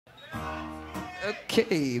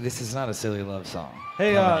Okay, this is not a silly love song.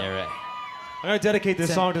 Hey, Coming your way. I'm going to dedicate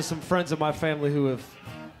this song to some friends of my family who have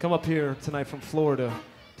come up here tonight from Florida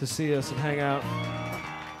to see us and hang out.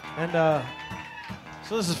 And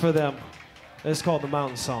so this is for them. It's called The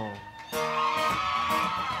Mountain Song.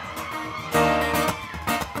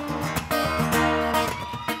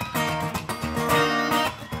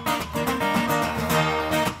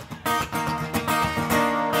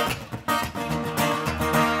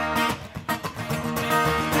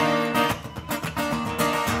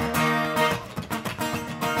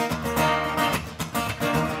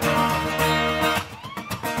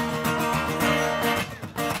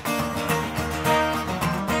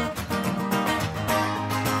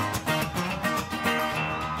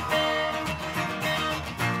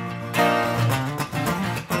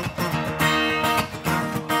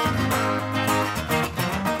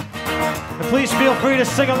 Please feel free to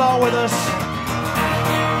sing along with us.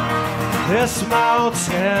 This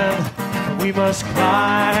mountain we must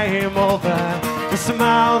climb over. This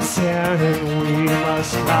mountain we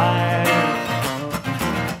must climb.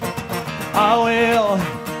 I will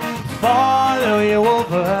follow you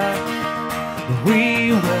over.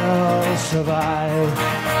 We will survive.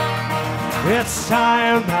 It's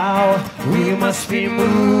time now, we must be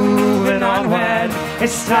moving onward.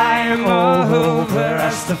 It's time over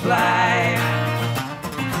us to fly.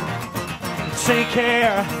 Take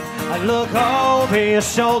care, I look over your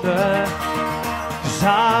shoulder, 'cause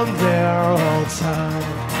I'm there all the time.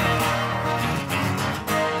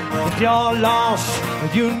 If you're lost,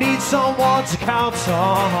 if you need someone to count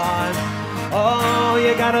on, oh,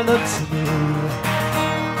 you gotta look to me.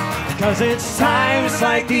 'Cause it's times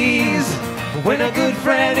like these when a good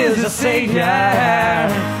friend is a savior.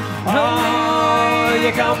 Oh,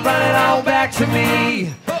 you come running on back to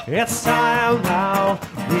me. It's time now,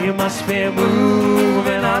 we must be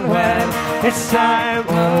moving onward. It's time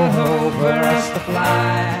over us to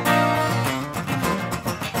fly.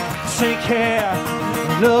 Take care,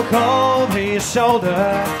 look over your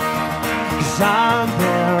shoulder, 'cause I'm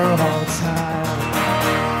there all the time.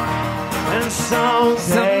 And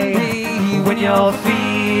someday when you're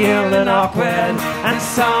feeling awkward, and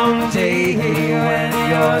someday when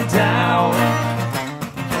you're down,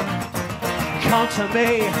 come to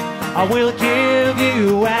me, I will give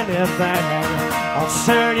you anything. I'll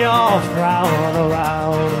turn your frown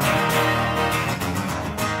around.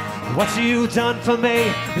 What you've done for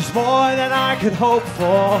me is more than I could hope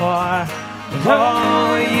for.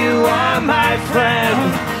 Oh, you are my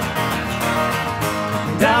friend.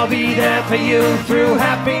 I'll be there for you through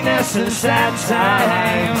happiness and sad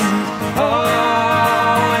times.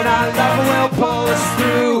 Oh, and our love will pull us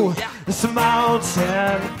through this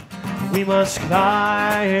mountain we must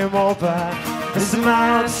climb over. This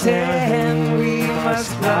mountain we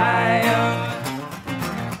must climb.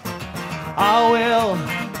 I will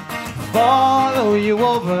follow you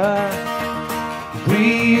over.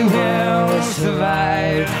 We will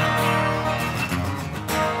survive.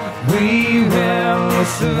 We will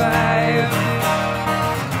survive.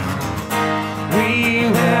 We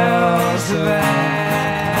will survive.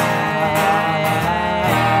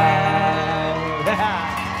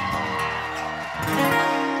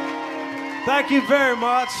 Thank you very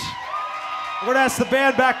much. We're going to ask the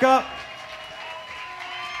band back up.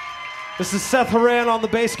 This is Seth Horan on the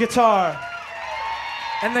bass guitar.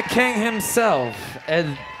 And the king himself,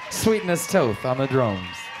 Ed Sweetness Toth on the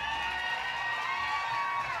drums.